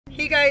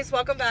Hey guys,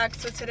 welcome back.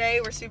 So today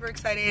we're super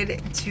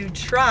excited to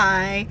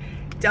try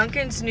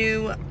Dunkin's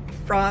new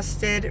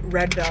frosted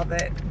red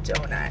velvet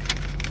donut.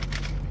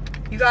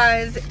 You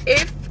guys,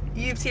 if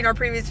you've seen our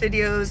previous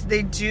videos,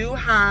 they do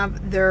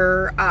have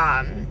their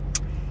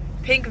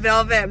pink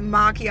velvet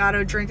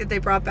macchiato drink that they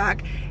brought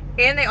back,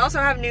 and they also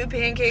have new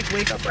pancake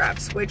wake up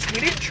wraps, which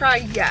we didn't try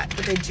yet,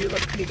 but they do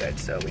look pretty good,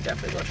 so we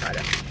definitely will try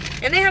them.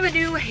 And they have a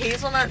new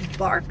hazelnut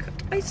bark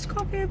iced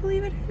coffee, I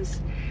believe it is.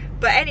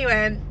 But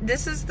anyway,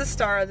 this is the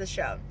star of the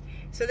show.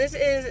 So this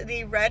is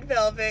the red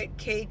velvet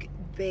cake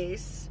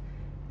base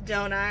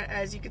donut.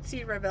 As you can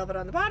see, red velvet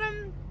on the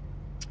bottom.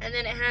 And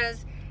then it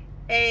has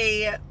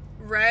a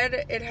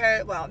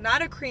well,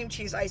 not a cream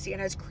cheese icing. It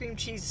has cream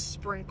cheese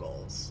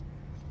sprinkles.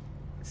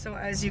 So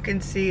as you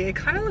can see, it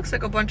kind of looks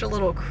like a bunch of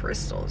little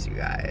crystals, you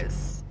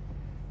guys.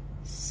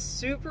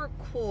 Super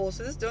cool.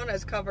 So this donut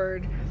is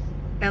covered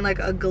in like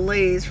a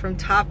glaze from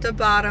top to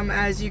bottom,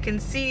 as you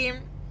can see,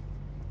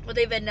 with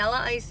a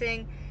vanilla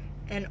icing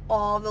and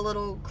all the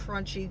little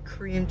crunchy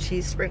cream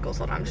cheese sprinkles.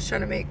 Hold on, I'm just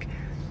trying to make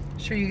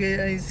sure you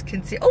guys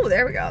can see. Oh,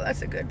 there we go.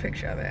 That's a good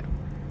picture of it.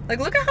 Like,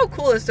 look at how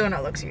cool this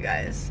donut looks, you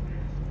guys.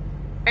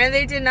 And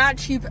they did not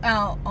cheap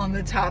out on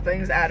the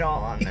toppings at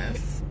all on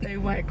this. They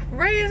went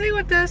crazy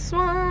with this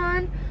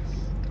one.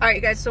 All right,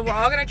 you guys, so we're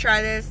all gonna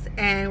try this,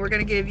 and we're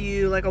gonna give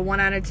you like a 1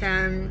 out of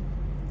 10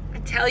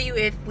 and tell you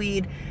if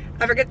we'd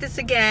ever get this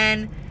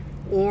again,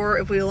 or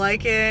if we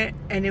like it,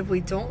 and if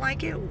we don't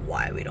like it,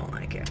 why we don't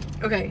like it.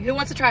 Okay, who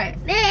wants to try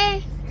it?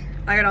 Me.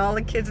 I got all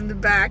the kids in the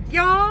back.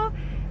 Y'all,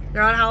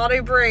 they're on holiday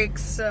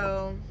breaks,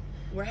 so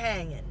we're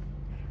hanging.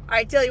 All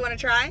right, Till, you want to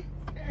try?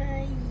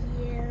 Yeah.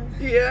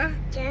 Yeah?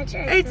 Can I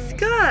try It's first?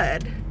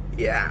 good.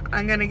 Yeah,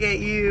 I'm going to get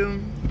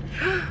you...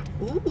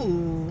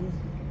 Ooh.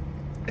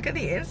 Look at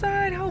the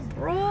inside. How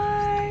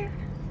bright.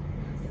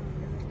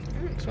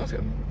 It smells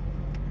good.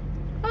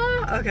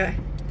 Oh, okay.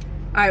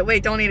 Alright,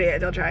 wait, don't eat it yet.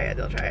 They'll try it.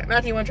 They'll try it.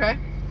 Matthew, you want to try?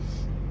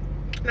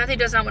 Matthew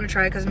does not want to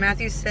try it because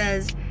Matthew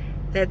says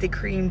that the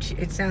cream cheese...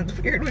 It sounds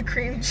weird with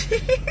cream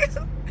cheese.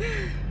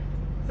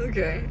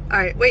 Okay.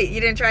 Alright, wait, you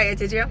didn't try it,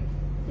 did you?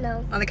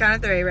 No. On the count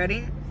of 3,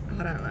 ready?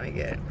 Hold on, let me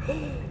get it.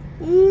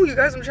 Ooh, you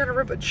guys, I'm trying to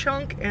rip a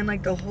chunk and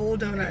like the whole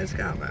donut is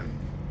coming.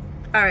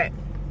 Alright.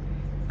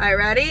 Alright,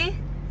 ready?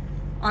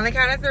 On the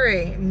count of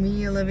 3.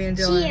 Me, Olivia, and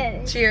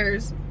Dylan.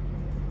 Cheers.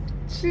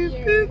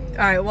 Cheers. Boop, boop.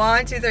 Alright,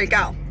 1, 2, 3,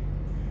 go.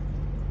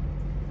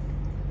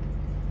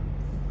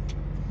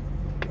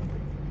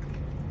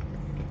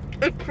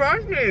 It's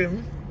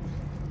crunchy.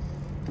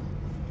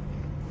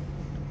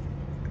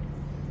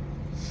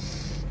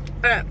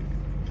 Alright.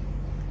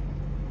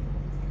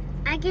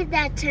 I give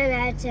that 10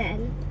 out of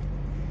 10.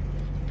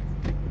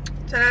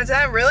 10 out of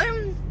 10?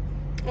 Really?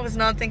 I was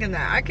not thinking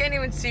that. I can't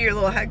even see your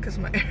little head because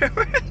my hair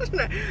is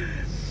not.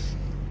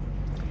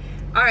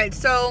 Alright,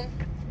 so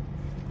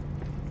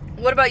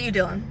what about you,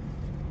 Dylan?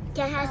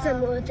 Can I have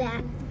some more of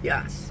that?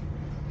 Yes.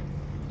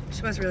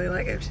 She must really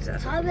like it if she's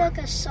asking. Probably like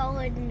a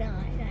solid 9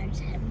 out of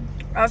 10.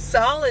 A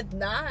solid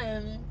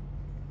 9.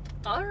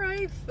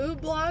 Alright, food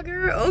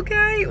blogger.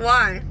 Okay,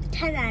 why?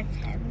 10 out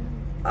of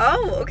 10.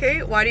 Oh,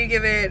 okay. Why do you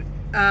give it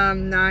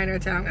 9 or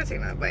 10? I'm gonna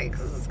take that bite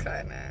because this is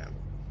kind of...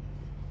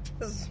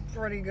 This is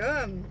pretty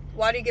good.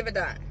 Why do you give it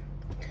that?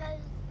 Because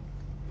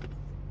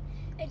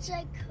it's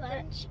like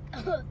crunchy.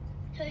 Oh,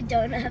 her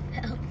donut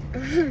fell.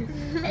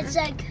 It's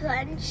like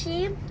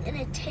crunchy and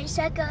it tastes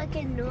like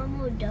a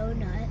normal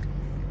donut.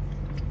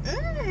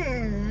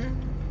 Mmm.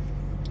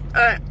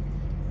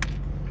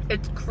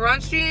 It's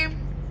crunchy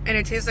and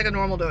it tastes like a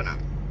normal donut.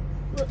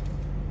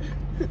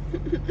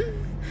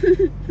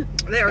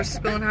 They are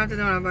spilling half the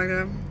donut back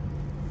there.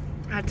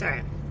 That's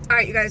alright.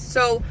 Alright, you guys.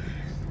 So,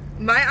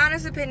 my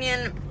honest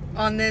opinion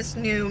on this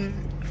new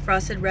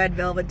frosted red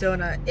velvet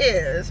donut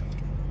is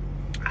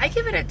I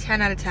give it a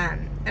 10 out of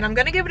 10. And I'm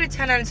going to give it a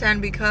 10 out of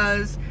 10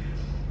 because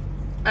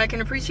I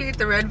can appreciate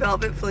the red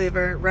velvet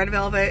flavor. Red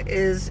velvet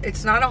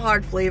it's not a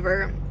hard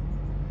flavor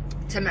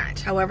to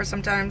match. However,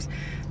 sometimes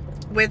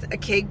with a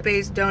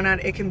cake-based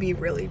donut, it can be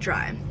really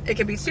dry. It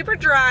can be super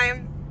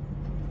dry.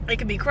 It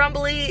can be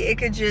crumbly. It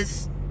could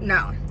just,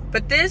 no.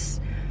 But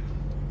this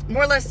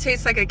more or less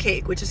tastes like a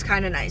cake, which is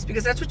kind of nice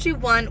because that's what you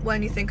want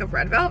when you think of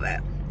red velvet.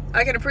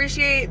 I can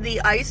appreciate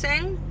the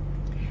icing.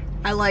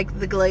 I like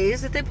the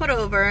glaze that they put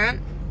over it.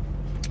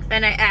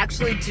 And I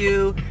actually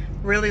do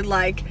really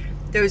like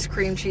those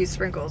cream cheese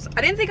sprinkles.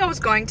 I didn't think I was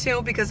going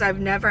to because I've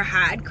never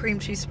had cream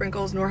cheese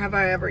sprinkles, nor have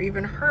I ever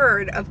even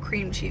heard of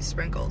cream cheese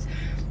sprinkles.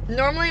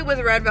 Normally with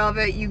red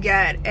velvet, you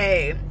get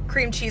a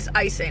cream cheese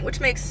icing, which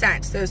makes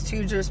sense. Those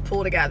two just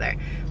pull together.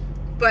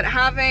 But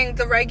having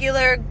the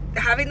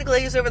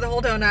glaze over the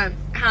whole donut,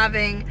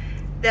 having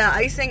the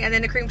icing and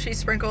then the cream cheese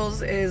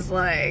sprinkles is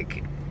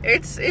like,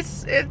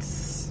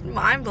 it's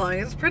mind-blowing.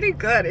 It's pretty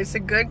good. It's a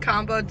good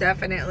combo,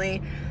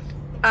 definitely.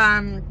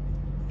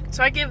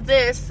 So I give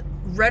this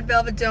red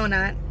velvet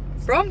donut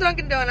from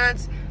Dunkin'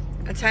 Donuts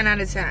a 10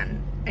 out of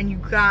 10. And you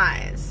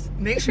guys,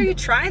 make sure you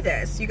try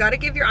this. You got to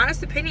give your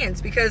honest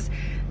opinions because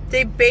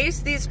they base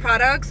these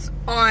products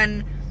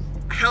on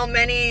how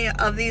many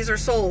of these are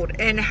sold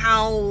and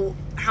how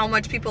how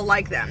much people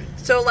like them.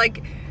 So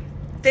like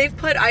they've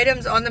put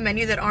items on the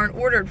menu that aren't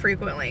ordered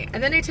frequently,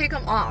 and then they take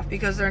them off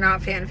because they're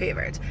not fan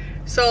favorites.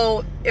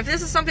 So if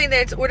this is something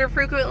that's ordered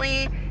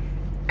frequently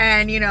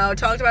and, you know,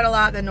 talked about a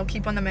lot, then they'll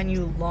keep on the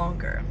menu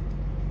longer.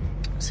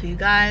 So you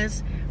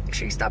guys, make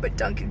sure you stop at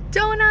Dunkin'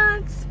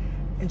 Donuts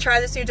and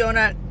try this new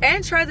donut,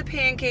 and try the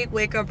pancake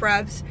wake up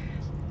wraps,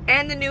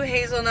 and the new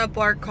hazelnut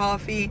bar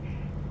coffee,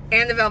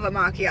 and the velvet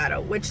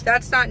macchiato, which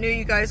that's not new,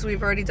 you guys.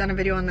 We've already done a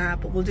video on that,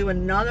 but we'll do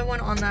another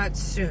one on that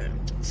soon.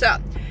 So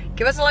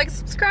give us a like and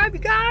subscribe, you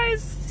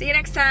guys. See you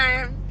next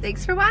time.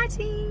 Thanks for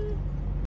watching.